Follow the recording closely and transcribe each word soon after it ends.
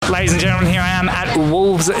Ladies and gentlemen, here I am at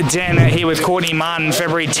Wolves Den here with Courtney Martin,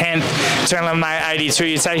 February 10th, 2082.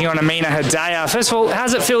 You're taking on Amena Hadaya. First of all, how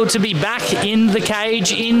does it feel to be back in the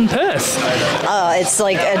cage in Perth? Oh, it's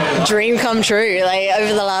like a dream come true. Like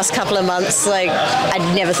over the last couple of months, like I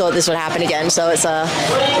never thought this would happen again. So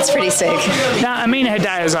it's pretty sick. Now, Amena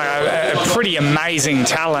Hadaya is like a pretty amazing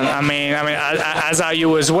talent. I mean, as are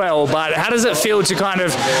you as well. But how does it feel to kind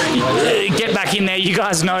of get back in there? You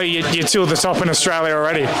guys know you're two of the top in Australia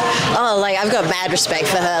already. Oh, like I've got mad respect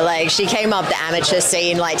for her. Like she came up the amateur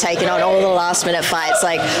scene, like taking on all the last minute fights.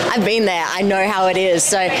 Like I've been there, I know how it is.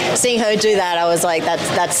 So seeing her do that, I was like,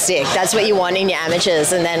 that's sick. That's what you want in your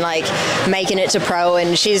amateurs, and then like making it to pro.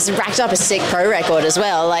 And she's racked up a sick pro record as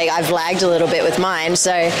well. Like I've lagged a little bit with mine,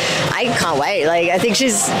 so I can't wait. Like I think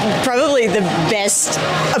she's probably the best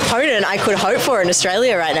opponent I could hope for in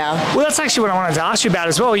Australia right now. Well, that's actually what I wanted to ask you about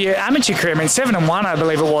as well. Your amateur career, 7-1, I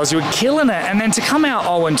believe it was. You were killing it, and then to come out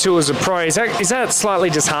 0-2 as a pro, is that slightly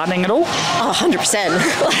disheartening at all? Oh, 100%.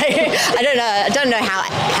 Like I don't know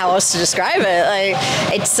how else to describe it. Like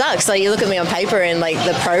it sucks. Like you look at me on paper and like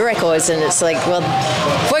the pro records, and it's like, well,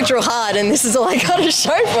 I've worked real hard, and this is all I got to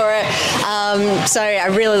show for it. So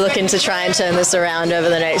I'm really looking to try and turn this around over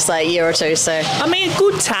the next year or two. So I mean,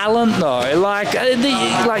 good talent though. Like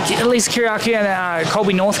at least Kiriaki and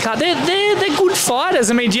Colbey Northcutt, they're good fighters.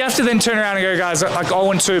 I mean, do you have to then turn around and go, guys, like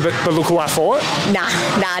 0-2, but look who I fought? Nah,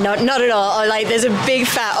 not at all. Like there's a big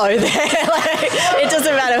fat O there. Like it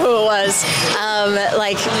doesn't matter who it was.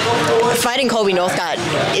 Like fighting Colbey Northcutt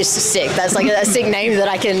is sick. That's like a sick name that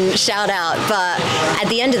I can shout out. But at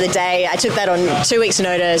the end of the day, I took that on 2 weeks'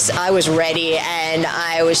 notice. I was ready, and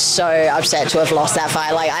I was so upset to have lost that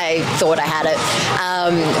fight. Like I thought I had it,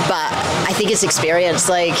 but I think it's experience.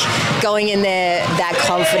 Like going in there that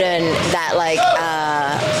confident, that like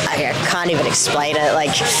I can't even explain it.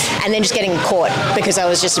 Like, and then just getting caught because I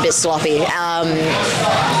was just a bit sloppy.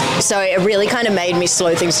 So it really kind of made me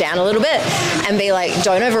slow things down a little bit and be like,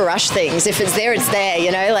 don't overrush things. If it's there, it's there,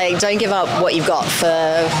 you know, like don't give up what you've got for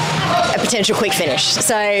a potential quick finish.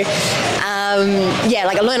 So yeah,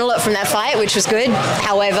 like I learned a lot from that fight, which was good.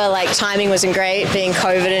 However, like timing wasn't great, being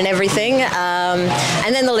COVID and everything.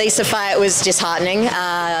 And then the Lisa fight was disheartening,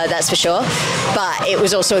 that's for sure. But it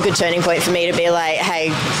was also a good turning point for me to be like,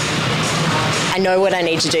 hey, I know what I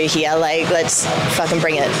need to do here. Like, let's fucking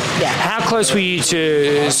bring it. Yeah. How close were you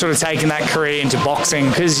to sort of taking that career into boxing?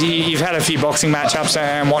 Because you've had a few boxing matchups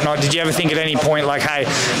and whatnot. Did you ever think at any point, like, hey,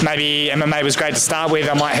 maybe MMA was great to start with,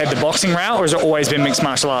 I might head the boxing route, or has it always been mixed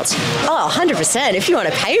martial arts? Oh, 100%. If you want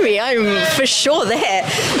to pay me, I'm for sure there.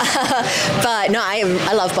 But no,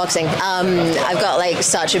 I love boxing. I've got like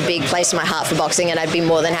such a big place in my heart for boxing, and I'd be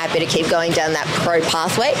more than happy to keep going down that pro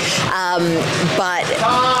pathway. But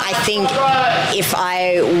I think if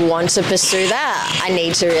I want to pursue that, I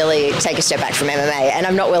need to really take a step back from MMA, and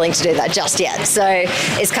I'm not willing to do that just yet. So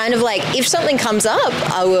it's kind of like, if something comes up,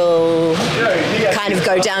 I will kind of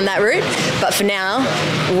go down that route. But for now,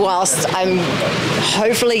 whilst I'm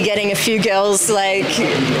hopefully getting a few girls like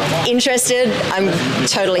interested, I'm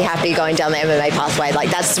totally happy going down the MMA pathway.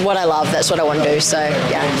 Like that's what I love. That's what I want to do. So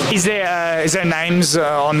yeah. Is there names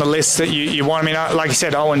on the list that you want? I mean, like you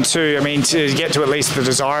said, 0-2. I mean, to get to at least the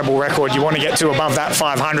desirable record, you want to get to above that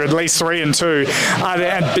 500, at least 3-2. But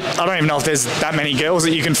I don't even know if there's that many girls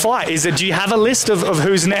that you can fight. Do you have a list of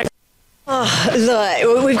who's next? Oh,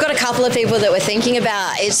 look, we've got a couple of people that we're thinking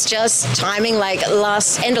about. It's just timing. Like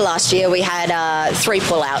end of last year, we had 3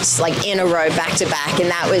 pullouts like in a row, back to back, and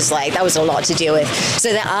that was a lot to deal with.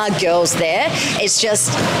 So there are girls there.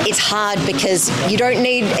 It's hard because you don't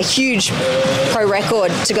need a huge pro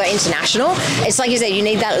record to go international. It's like you said, you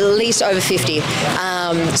need that at least over 50.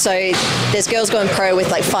 So there's girls going pro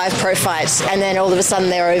with like 5 pro fights, and then all of a sudden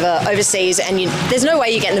they're overseas, and there's no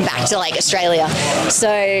way you're getting them back to like Australia. So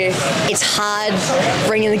it's hard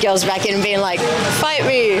bringing the girls back in and being like, fight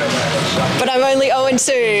me, but I'm only 0-2.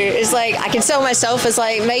 It's like I can sell myself as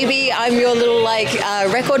like, maybe I'm your little like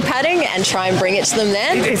record padding, and try and bring it to them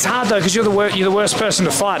then. It's hard though, because you're the worst person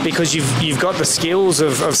to fight, because you've got the skills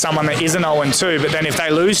of someone that isn't 0-2, but then if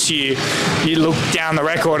they lose to you, you look down the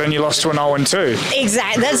record and you lost to an 0-2.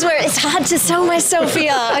 Exactly. That's where it's hard to sell myself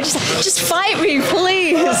here. I just fight me,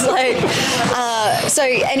 please. Like, so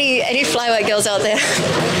any flyweight girls out there,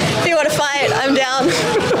 if you want to fight, I'm down.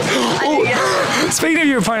 Speaking of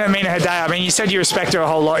your opponent, Amena Hadaya, I mean, you said you respect her a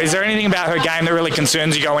whole lot. Is there anything about her game that really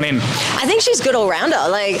concerns you going in? I think she's good all-rounder.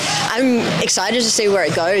 Like, I'm excited to see where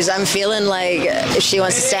it goes. I'm feeling like if she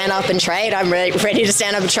wants to stand up and trade, I'm ready to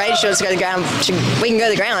stand up and trade. She wants to go to the ground, we can go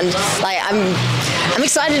to the ground. Like, I'm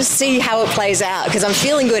excited to see how it plays out because I'm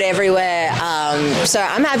feeling good everywhere. So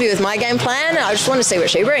I'm happy with my game plan. I just want to see what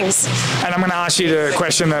she brings. And I'm going to ask you the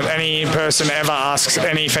question that any person ever asks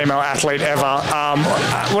any female athlete ever.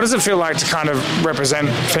 What does it feel like to kind of represent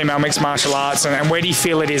female mixed martial arts, and where do you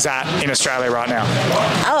feel it is at in Australia right now?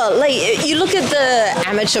 Oh, like you look at the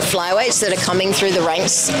amateur flyweights that are coming through the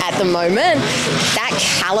ranks at the moment, that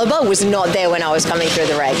caliber was not there when I was coming through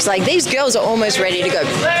the ranks. Like these girls are almost ready to go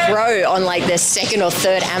pro on like their second or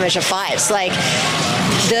third amateur fights. Like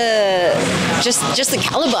just the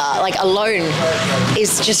caliber like alone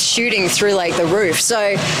is just shooting through like the roof. So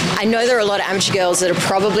I know there are a lot of amateur girls that are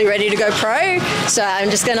probably ready to go pro. So I'm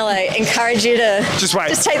just gonna like encourage you to just wait.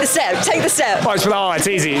 Just take the step. Take the step. Oh, it's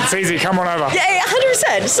easy. It's easy. Come on over. Yeah,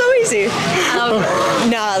 100%. So easy.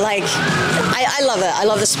 No, like I love it. I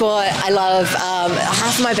love the sport. I love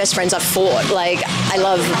half of my best friends I've fought. Like I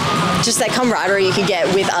love just that camaraderie you can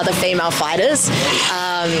get with other female fighters.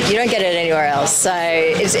 You don't get it anywhere else. So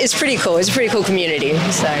it's pretty cool. It's a pretty cool community.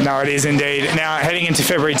 So. No, it is indeed. Now, heading into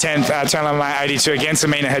February 10th, Channel MMA 82 against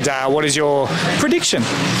Amena Hadaya, what is your prediction?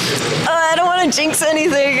 I don't want to jinx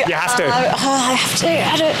anything. You have to. I have to.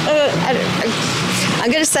 I'm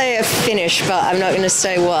going to say a finish, but I'm not going to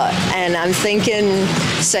say what. And I'm thinking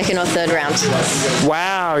second or third round.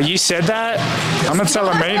 Wow, you said that? I'm going to tell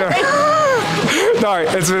Amena. No,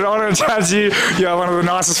 it's an honour to chat to you. You're one of the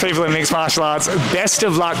nicest people in mixed martial arts. Best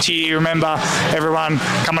of luck to you. Remember, everyone,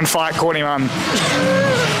 come and fight Courtney, Mum.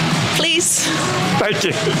 Please. Thank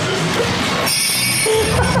you.